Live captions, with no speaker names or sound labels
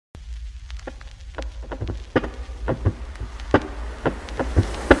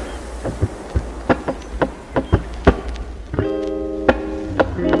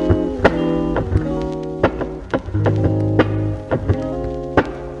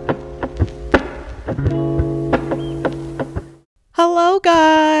Hello,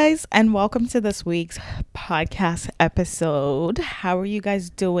 guys, and welcome to this week's podcast episode. How are you guys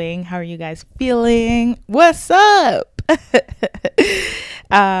doing? How are you guys feeling? What's up?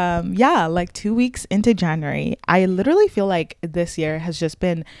 Like 2 weeks into January, I literally feel like this year has just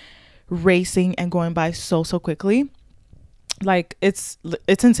been racing and going by so quickly. Like it's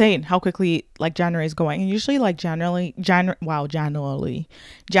insane how quickly like January is going. And usually like January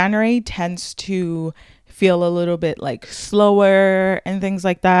tends to feel a little bit like slower and things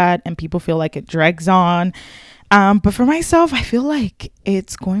like that, and people feel like it drags on. But for myself, I feel like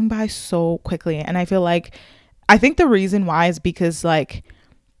it's going by so quickly, and I think the reason why is because like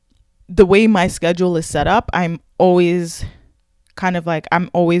the way my schedule is set up, I'm always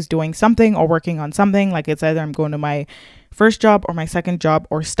doing something or working on something. Like it's either I'm going to my first job or my second job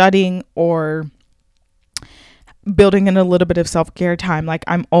or studying or building in a little bit of self-care time. Like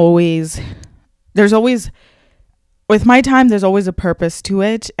there's always with my time, there's always a purpose to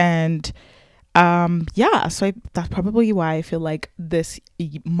it. And that's probably why I feel like this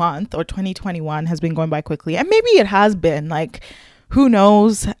month or 2021 has been going by quickly. And maybe it has been, like, who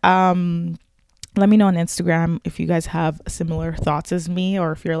knows? Let me know on Instagram if you guys have similar thoughts as me,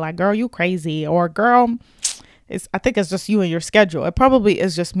 or if you're like, girl, you crazy, or girl, I think it's just you and your schedule. It probably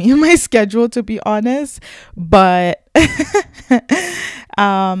is just me and my schedule, to be honest. But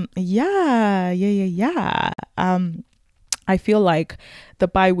I feel like the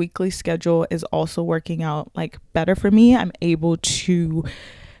bi-weekly schedule is also working out like better for me. I'm able to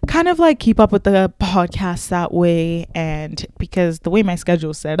kind of like keep up with the podcast that way, and because the way my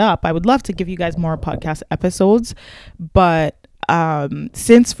schedule is set up, I would love to give you guys more podcast episodes, but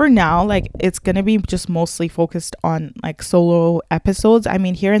since for now, like, it's gonna be just mostly focused on like solo episodes. I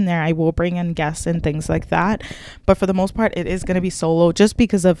mean, here and there I will bring in guests and things like that, but for the most part it is gonna be solo, just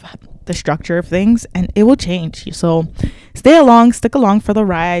because of the structure of things, and it will change. So stick along for the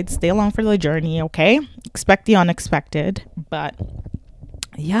ride, stay along for the journey. Okay, expect the unexpected. But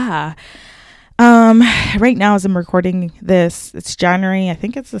yeah, right now as I'm recording this, it's January, I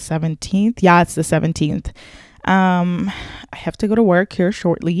think it's the 17th. Yeah, it's the 17th. I have to go to work here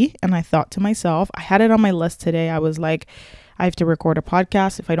shortly, and I thought to myself, I had it on my list today. I was like, I have to record a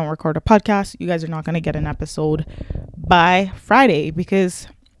podcast. If I don't record a podcast, you guys are not going to get an episode by Friday, because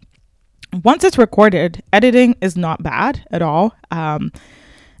once it's recorded, editing is not bad at all.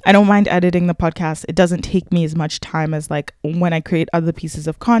 I don't mind editing the podcast. It doesn't take me as much time as like when I create other pieces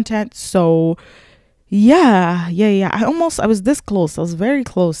of content. So yeah. I was this close. I was very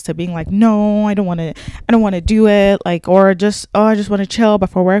close to being like, no, I don't want to do it. Like, or I just want to chill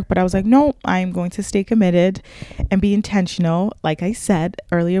before work. But I was like, no, I'm going to stay committed and be intentional. Like I said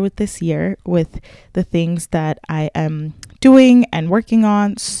earlier with this year, with the things that I am doing and working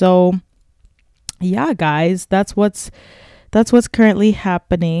on. So yeah, guys, that's what's currently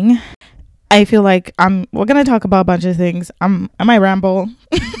happening. I feel like we're going to talk about a bunch of things. I might ramble.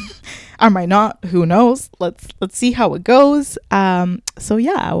 I might not, who knows? Let's see how it goes. Let's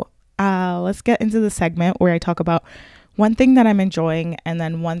get into the segment where I talk about one thing that I'm enjoying and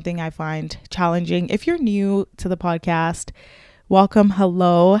then one thing I find challenging. If you're new to the podcast, welcome.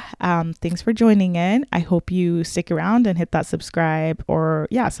 Hello. Thanks for joining in. I hope you stick around and hit that subscribe,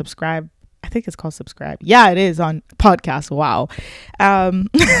 subscribe. I think it's called subscribe. Yeah, it is on podcast. Wow. I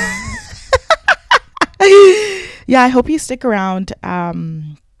hope you stick around.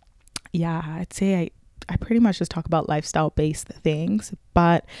 I'd say I pretty much just talk about lifestyle based things,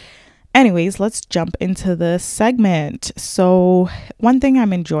 but anyways, let's jump into the segment. So one thing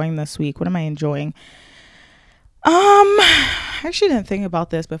I'm enjoying this week, what am I enjoying? I actually didn't think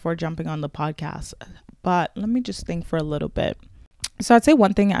about this before jumping on the podcast, but let me just think for a little bit. So I'd say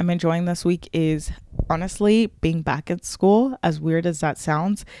one thing I'm enjoying this week is honestly being back at school. As weird as that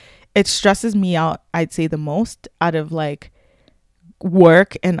sounds, it stresses me out, I'd say, the most out of like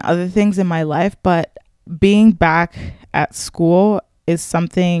work and other things in my life. But being back at school is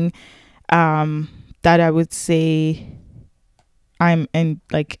something that I would say I'm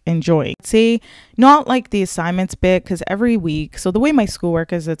enjoying. I'd say not like the assignments bit, because every week, so the way my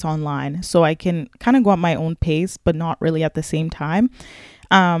schoolwork is, it's online, so I can kind of go at my own pace, but not really at the same time.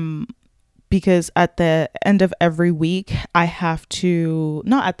 Because at the end of every week, I have to,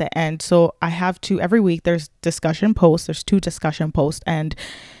 not at the end, so I have to, every week there's discussion posts, there's 2 discussion posts, and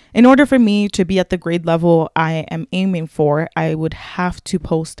in order for me to be at the grade level I am aiming for, I would have to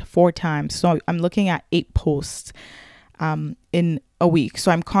post 4 times. So I'm looking at 8 posts in a week.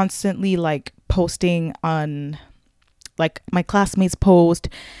 So I'm constantly like posting on like my classmates post,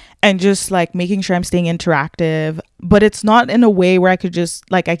 and just like making sure I'm staying interactive. But it's not in a way where I could just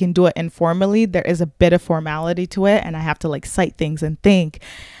like, I can do it informally. There is a bit of formality to it, and I have to like cite things and think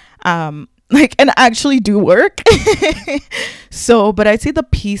like, and actually do work. So, but I'd say the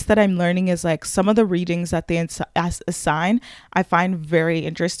piece that I'm learning is like some of the readings that they assign, I find very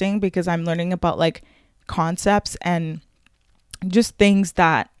interesting, because I'm learning about like concepts and just things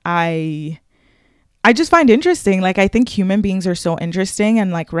that I just find interesting. Like, I think human beings are so interesting,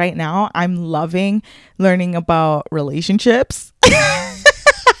 and like right now I'm loving learning about relationships.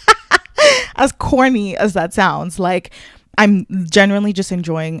 As corny as that sounds, like I'm genuinely just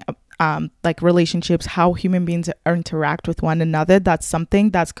enjoying like relationships, how human beings interact with one another. That's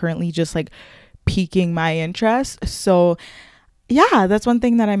something that's currently just like piquing my interest. So yeah, that's one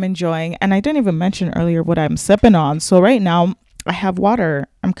thing that I'm enjoying. And I didn't even mention earlier what I'm sipping on. So right now I have water.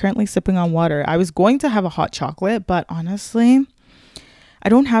 I'm currently sipping on water. I was going to have a hot chocolate, but honestly, I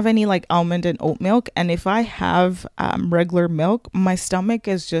don't have any like almond and oat milk. And if I have regular milk, my stomach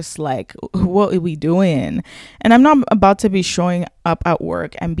is just like, what are we doing? And I'm not about to be showing up at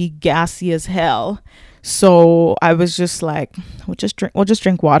work and be gassy as hell. So I was just like, we'll just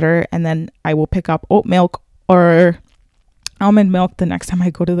drink water, and then I will pick up oat milk or almond milk the next time I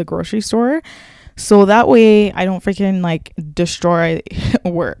go to the grocery store. So that way I don't freaking like destroy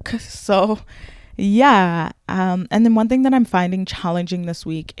work. So yeah. And then one thing that I'm finding challenging this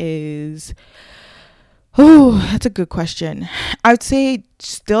week is, oh, that's a good question. I would say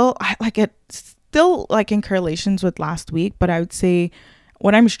still like in correlations with last week, but I would say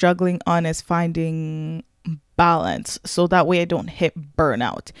what I'm struggling on is finding balance, so that way I don't hit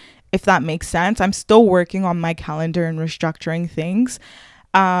burnout, if that makes sense. I'm still working on my calendar and restructuring things.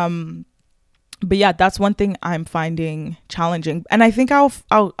 But yeah, that's one thing I'm finding challenging. And I think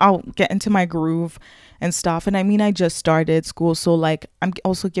I'll get into my groove and stuff. And I mean, I just started school, so like I'm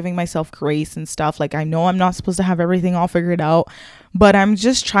also giving myself grace and stuff. Like, I know I'm not supposed to have everything all figured out, but I'm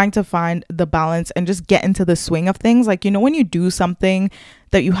just trying to find the balance and just get into the swing of things. Like, you know, when you do something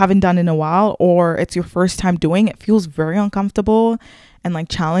that you haven't done in a while, or it's your first time doing it, feels very uncomfortable and like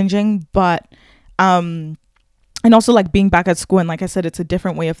challenging. But and also like being back at school, and like I said, it's a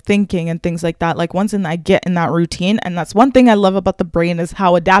different way of thinking and things like that. Like once I get in that routine, and that's one thing I love about the brain, is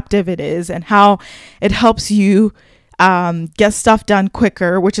how adaptive it is and how it helps you get stuff done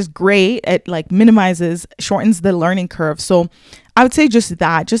quicker, which is great. It like shortens the learning curve. So I would say just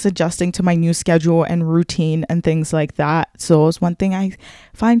adjusting to my new schedule and routine and things like that. So it's one thing I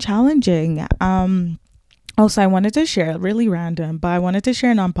find challenging. Also, I wanted to share, really random, but I wanted to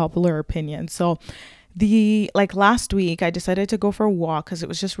share an unpopular opinion. So last week I decided to go for a walk because it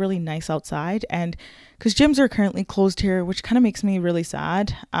was just really nice outside, and because gyms are currently closed here, which kind of makes me really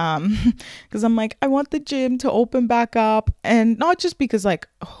sad, because I'm like, I want the gym to open back up, and not just because like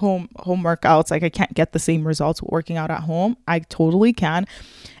home workouts, like I can't get the same results working out at home. I totally can.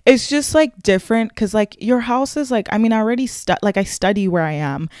 It's just like different, because like your house is like, I mean, I already I study where I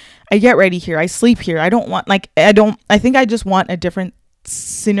am, I get ready here, I sleep here. I think I just want a different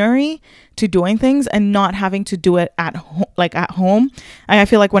scenery to doing things and not having to do it at home. And I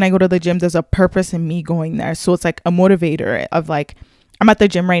feel like when I go to the gym, there's a purpose in me going there. So it's like a motivator of like, I'm at the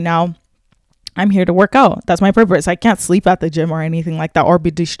gym right now, I'm here to work out. That's my purpose. I can't sleep at the gym or anything like that, or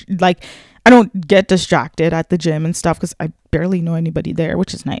be I don't get distracted at the gym and stuff, because I barely know anybody there,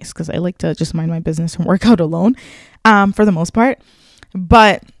 which is nice, because I like to just mind my business and work out alone for the most part.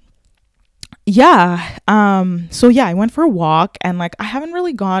 But yeah, so yeah, I went for a walk, and like I haven't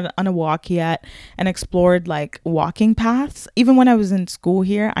really gone on a walk yet and explored like walking paths. Even when I was in school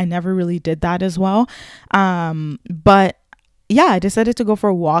here, I never really did that as well. But yeah, I decided to go for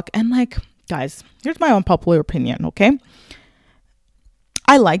a walk, and like, guys, here's my unpopular opinion, okay?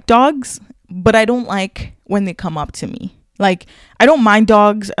 I like dogs, but I don't like when they come up to me. Like, I don't mind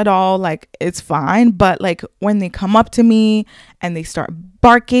dogs at all. Like, it's fine. But like when they come up to me and they start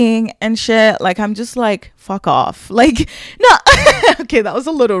barking and shit, like I'm just like, fuck off. Like, no, okay, that was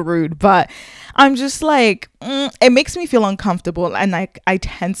a little rude, but I'm just like, it makes me feel uncomfortable, and like I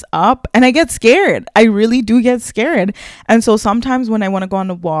tense up and I get scared. I really do get scared. And so sometimes when I want to go on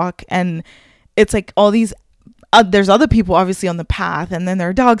a walk and it's like all these there's other people obviously on the path, and then there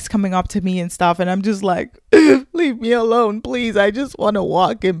are dogs coming up to me and stuff, and I'm just like, leave me alone, please. I just want to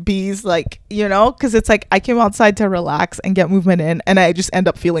walk in peace, like, you know, because it's like I came outside to relax and get movement in, and I just end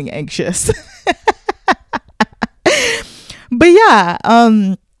up feeling anxious. But yeah,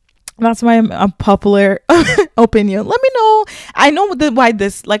 That's my unpopular opinion. Let me know. I know why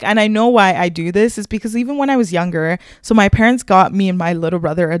this, like, and I know why I do this is because even when I was younger, so my parents got me and my little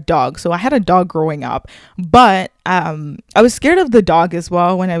brother a dog. So I had a dog growing up, but I was scared of the dog as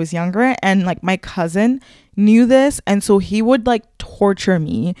well when I was younger. And like my cousin knew this. And so he would like torture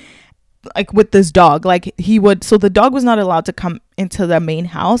me like with this dog. Like he would, so the dog was not allowed to come into the main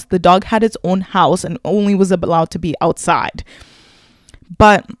house. The dog had its own house and only was allowed to be outside.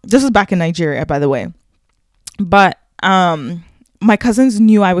 But this was back in Nigeria, by the way. But my cousins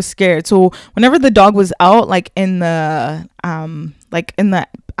knew I was scared. So whenever the dog was out, like in the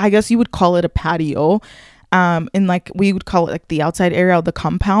I guess you would call it a patio. In like we would call it like the outside area of the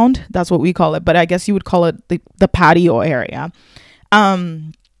compound. That's what we call it. But I guess you would call it the patio area.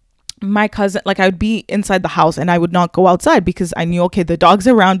 My cousin, like I would be inside the house and I would not go outside because I knew, okay, the dog's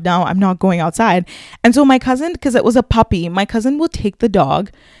around now, I'm not going outside. And so my cousin, because it was a puppy, my cousin will take the dog,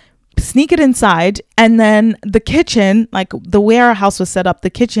 sneak it inside, and then the kitchen, like the way our house was set up,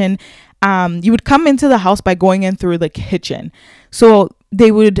 the kitchen, you would come into the house by going in through the kitchen. So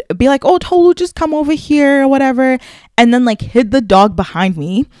they would be like, oh, Tolu, just come over here or whatever, and then like hid the dog behind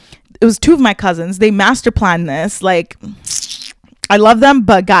me. It was two of my cousins. They master planned this. Like, I love them,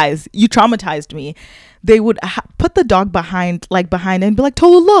 but guys, you traumatized me. They would put the dog behind and be like,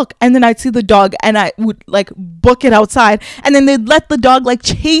 Tolu, look. And then I'd see the dog and I would like book it outside. And then they'd let the dog like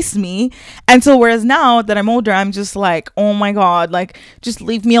chase me. And so whereas now that I'm older, I'm just like, oh my God, like just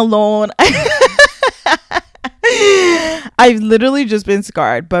leave me alone. I've literally just been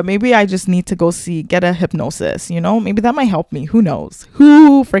scarred, but maybe I just need to go get a hypnosis, you know, maybe that might help me. Who knows?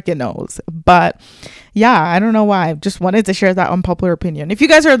 Who freaking knows? But yeah, I don't know why. I just wanted to share that unpopular opinion. If you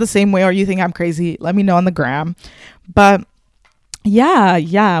guys are the same way or you think I'm crazy, let me know on the gram. But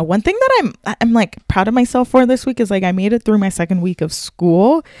yeah. One thing that I'm like proud of myself for this week is like I made it through my second week of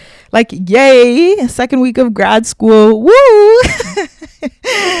school. Like, yay, second week of grad school. Woo!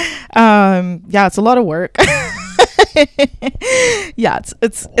 Yeah, it's a lot of work. Yeah,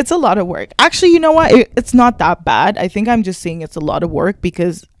 it's a lot of work. Actually, you know what? It's not that bad. I think I'm just saying it's a lot of work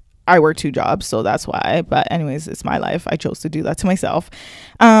because I work 2 jobs, so that's why. But anyways, it's my life. I chose to do that to myself.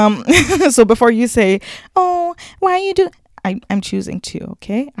 So before you say, oh, why are you doing, I'm choosing to,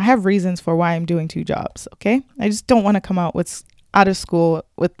 okay? I have reasons for why I'm doing 2 jobs, okay? I just don't want to come out of school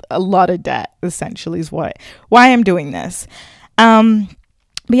with a lot of debt, essentially, is why I'm doing this.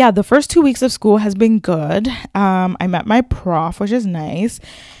 But yeah, the first 2 weeks of school has been good. I met my prof, which is nice.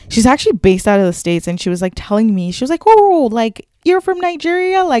 She's actually based out of the States, and she was like telling me, she was like, oh, like you're from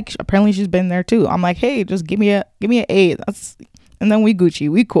Nigeria? Like apparently she's been there too. I'm like, hey, just give me an A. And then we Gucci,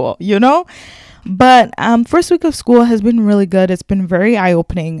 we cool, you know? But first week of school has been really good. It's been very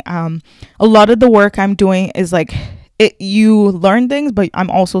eye-opening. A lot of the work I'm doing is like you learn things, but I'm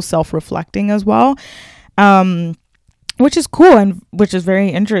also self-reflecting as well. Which is cool and which is very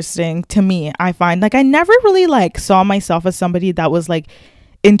interesting to me. I find like I never really like saw myself as somebody that was like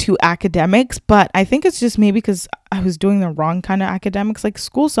into academics, but I think it's just maybe because I was doing the wrong kind of academics. Like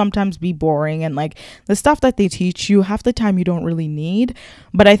school sometimes be boring and like the stuff that they teach you half the time you don't really need.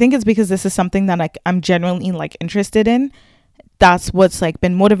 But I think it's because this is something that like I'm genuinely like interested in. That's what's like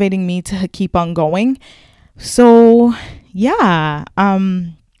been motivating me to keep on going. So yeah,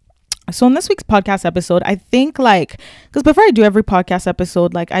 so in this week's podcast episode, I think like, because before I do every podcast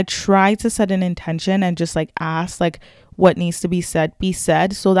episode, like I try to set an intention and just like ask like what needs to be said.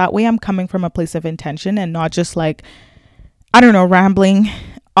 So that way I'm coming from a place of intention and not just like, I don't know, rambling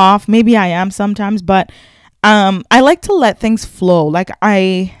off. Maybe I am sometimes, but I like to let things flow. Like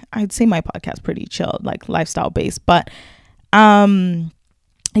I'd say my podcast pretty chilled, like lifestyle based, but yeah,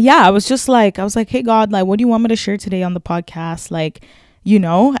 I was like, hey God, like what do you want me to share today on the podcast? Like, you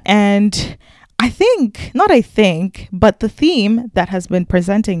know, and but the theme that has been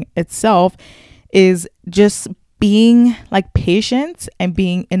presenting itself is just being like patient and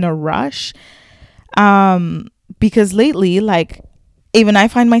being in a rush. Because lately, like even I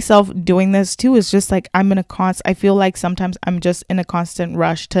find myself doing this too. Is just like I feel like sometimes I'm just in a constant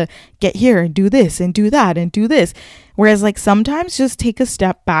rush to get here and do this and do that and do this. Whereas like sometimes just take a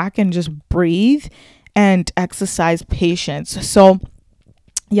step back and just breathe and exercise patience. So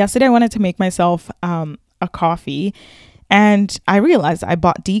yesterday I wanted to make myself a coffee, and I realized I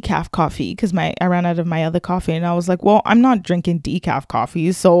bought decaf coffee because I ran out of my other coffee, and I was like, well, I'm not drinking decaf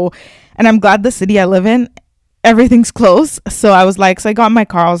coffee. So, and I'm glad the city I live in, everything's close. So I was like, so I got in my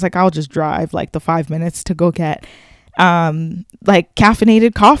car, I was like, I'll just drive like the 5 minutes to go get like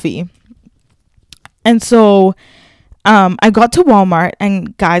caffeinated coffee. And so I got to Walmart,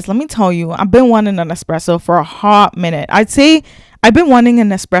 and guys, let me tell you, I've been wanting an espresso for a hot minute. I'd say I've been wanting an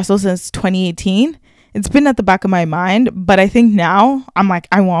espresso since 2018. It's been at the back of my mind, but I think now I'm like,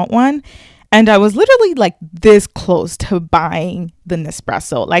 I want one. And I was literally like this close to buying the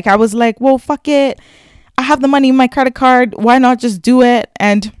Nespresso. Like I was like, well, fuck it. I have the money in my credit card. Why not just do it?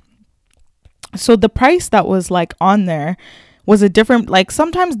 And so the price that was like on there was a different, like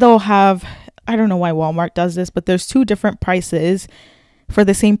sometimes they'll have, I don't know why Walmart does this, but there's two different prices for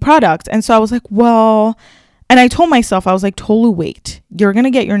the same product. And so I was like, well, and I told myself, I was like, Tolu, wait, you're going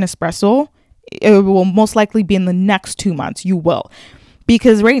to get your Nespresso. It will most likely be in the next 2 months. You will.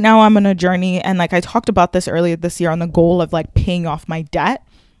 Because right now I'm on a journey, and like I talked about this earlier this year on the goal of like paying off my debt.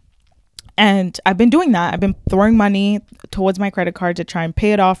 And I've been doing that. I've been throwing money towards my credit card to try and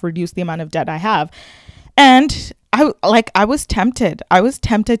pay it off, reduce the amount of debt I have. And I was tempted. I was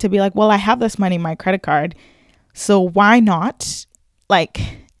tempted to be like, well, I have this money in my credit card, so why not like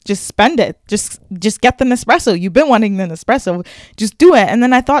just spend it? Just get the Nespresso. You've been wanting the Nespresso. Just do it. And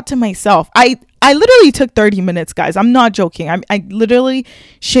then I thought to myself, I literally took 30 minutes, guys. I'm not joking. I literally,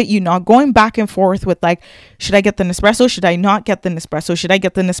 shit you not, going back and forth with like, should I get the Nespresso? Should I not get the Nespresso? Should I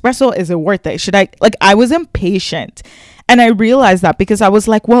get the Nespresso? Is it worth it? Should I, like, I was impatient. And I realized that because I was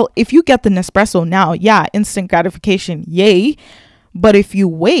like, well, if you get the Nespresso now, yeah, instant gratification, yay. But if you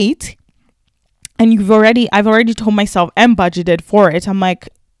wait and I've already told myself and budgeted for it, I'm like,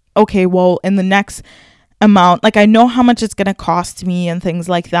 okay, well, in the next amount, like I know how much it's going to cost me and things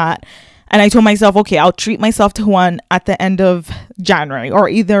like that. And I told myself, okay, I'll treat myself to one at the end of January or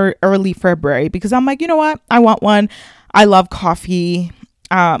either early February, because I'm like, you know what? I want one. I love coffee.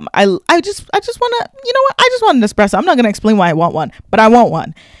 I just want to, you know what? I just want an espresso. I'm not going to explain why I want one, but I want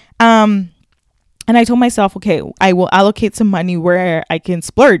one. And I told myself, okay, I will allocate some money where I can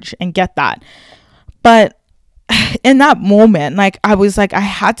splurge and get that. But in that moment, like I was like, I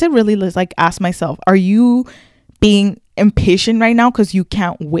had to really like ask myself, are you being impatient right now because you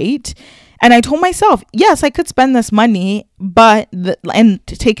can't wait? And I told myself, yes, I could spend this money, and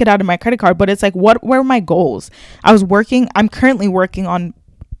take it out of my credit card. But it's like, what were my goals? I'm currently working on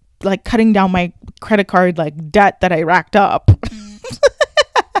like cutting down my credit card like debt that I racked up.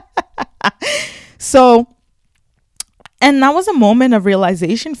 So, and that was a moment of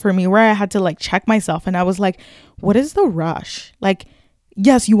realization for me where I had to like check myself, and I was like, what is the rush? Like,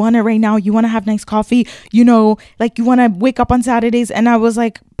 yes, you want it right now. You want to have nice coffee, you know, like you want to wake up on Saturdays. And I was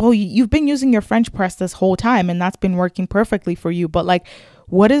like, oh, you've been using your French press this whole time and that's been working perfectly for you. But like,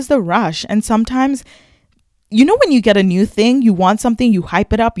 what is the rush? And sometimes, you know, when you get a new thing, you want something, you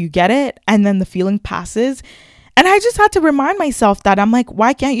hype it up, you get it, and then the feeling passes. And I just had to remind myself that I'm like,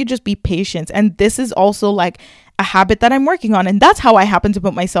 why can't you just be patient? And this is also like a habit that I'm working on. And that's how I happen to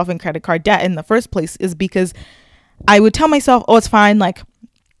put myself in credit card debt in the first place, is because I would tell myself, oh, it's fine. Like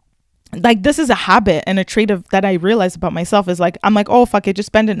this is a habit and a trait that I realized about myself is like, I'm like, oh, fuck it, just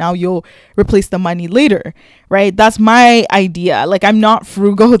spend it now. You'll replace the money later, right? That's my idea. Like, I'm not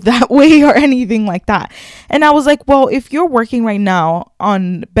frugal that way or anything like that. And I was like, well, if you're working right now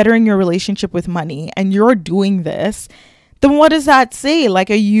on bettering your relationship with money and you're doing this, then what does that say?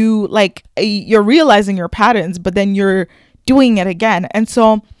 Like, are you like, you're realizing your patterns, but then you're doing it again. And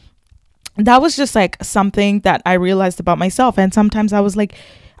so that was just like something that I realized about myself. And sometimes I was like,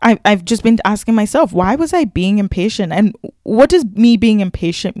 I've just been asking myself, why was I being impatient? And what does me being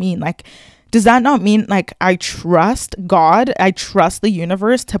impatient mean? Like, does that not mean like I trust God? I trust the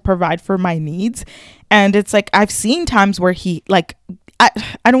universe to provide for my needs? And it's like, I've seen times where he like, I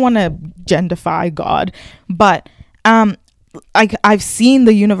don't want to genderify God, but I've seen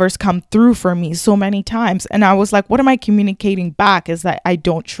the universe come through for me so many times. And I was like, what am I communicating back? Is that I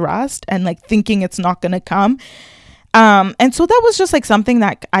don't trust and like thinking it's not going to come. And so that was just like something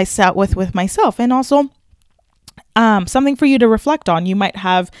that I sat with myself, and also something for you to reflect on. You might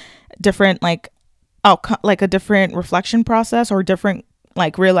have different like a different reflection process or different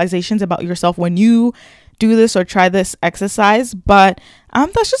like realizations about yourself when you do this or try this exercise. But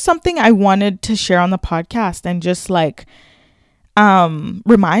that's just something I wanted to share on the podcast and just like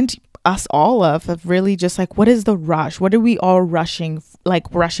remind us all of really just like, what is the rush? What are we all rushing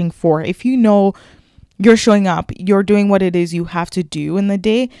for? If you know you're showing up, you're doing what it is you have to do in the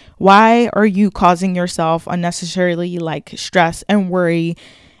day, why are you causing yourself unnecessarily like stress and worry?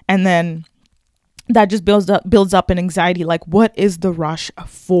 And then that just builds up an anxiety. Like, what is the rush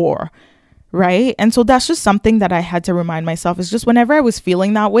for? Right? And so that's just something that I had to remind myself, is just whenever I was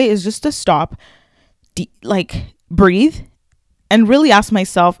feeling that way, is just to stop, breathe, and really ask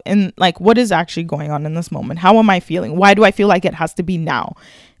myself, and like, what is actually going on in this moment? How am I feeling? Why do I feel like it has to be now?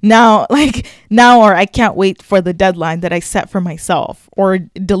 Now, like now, or I can't wait for the deadline that I set for myself, or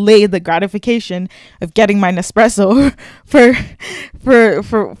delay the gratification of getting my Nespresso for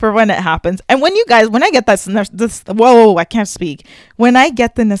for when it happens. And when I get this, whoa, I can't speak. When I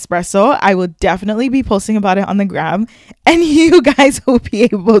get the Nespresso, I will definitely be posting about it on the gram, and you guys will be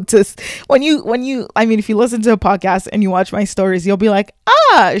able to, I mean, if you listen to a podcast and you watch my stories, you'll be like,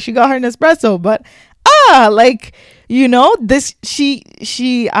 she got her Nespresso, but like, this, she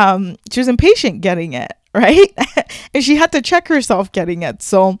was impatient getting it, right? And she had to check herself getting it.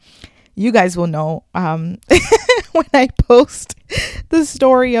 So you guys will know when I post the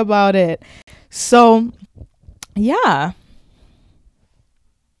story about it. So yeah.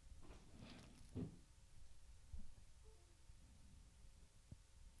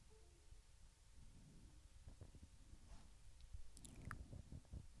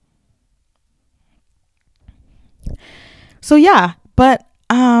 So yeah, but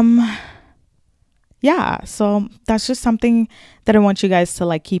yeah, so that's just something that I want you guys to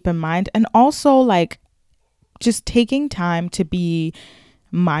like keep in mind. And also like just taking time to be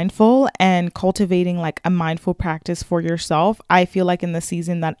mindful and cultivating like a mindful practice for yourself. I feel like in the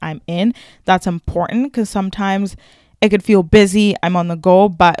season that I'm in, that's important, because sometimes it could feel busy, I'm on the go,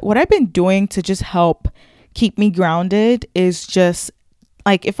 but what I've been doing to just help keep me grounded is just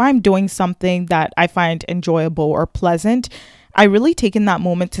like, if I'm doing something that I find enjoyable or pleasant, I really take in that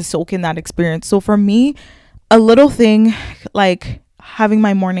moment to soak in that experience. So for me, a little thing like having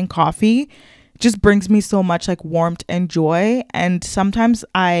my morning coffee just brings me so much like warmth and joy. And sometimes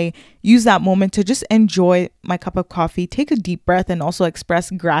I use that moment to just enjoy my cup of coffee, take a deep breath, and also express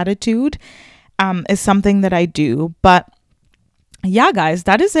gratitude is something that I do. But yeah, guys,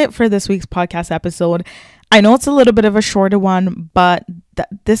 that is it for this week's podcast episode. I know it's a little bit of a shorter one, but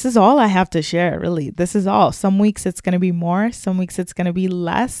this is all I have to share, really. This is all. Some weeks it's going to be more, some weeks it's going to be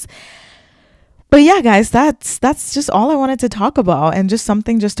less. But yeah, guys, that's just all I wanted to talk about, and just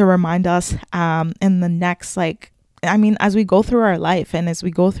something just to remind us in the next, like, I mean, as we go through our life and as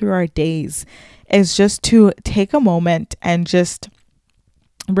we go through our days, is just to take a moment and just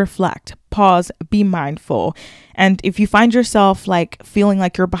reflect, pause, be mindful. And if you find yourself like feeling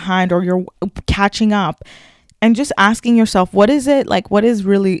like you're behind or you're catching up, and just asking yourself, what is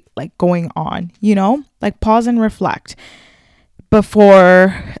really like going on, like pause and reflect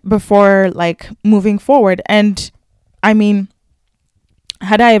before like moving forward. And I mean,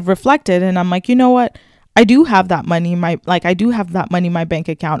 had I have reflected and I'm like, you know what, I do have that money in my bank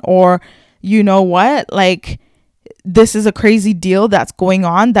account, or you know what, like, this is a crazy deal that's going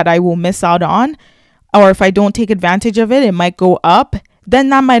on that I will miss out on, or if I don't take advantage of it, it might go up, then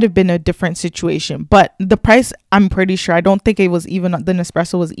that might have been a different situation. But the price, I'm pretty sure, I don't think the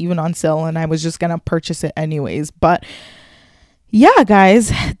Nespresso was even on sale, and I was just gonna purchase it anyways. But yeah,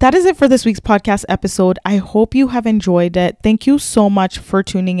 guys, that is it for this week's podcast episode. I hope you have enjoyed it. Thank you so much for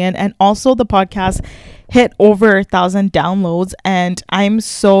tuning in. And also, the podcast hit over 1,000 downloads, and I'm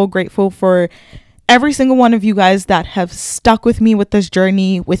so grateful for every single one of you guys that have stuck with me with this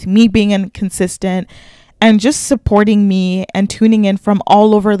journey, with me being inconsistent, and just supporting me and tuning in from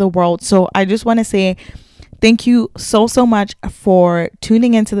all over the world. So I just want to say thank you so much for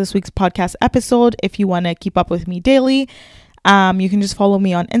tuning into this week's podcast episode. If you want to keep up with me daily, you can just follow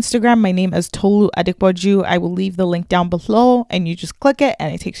me on Instagram. My name is Tolu Adikboju. I will leave the link down below, and you just click it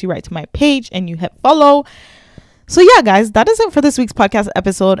and it takes you right to my page and you hit follow. So yeah, guys, that is it for this week's podcast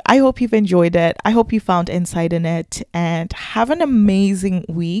episode. I hope you've enjoyed it. I hope you found insight in it, and have an amazing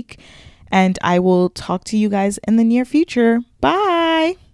week. And I will talk to you guys in the near future. Bye.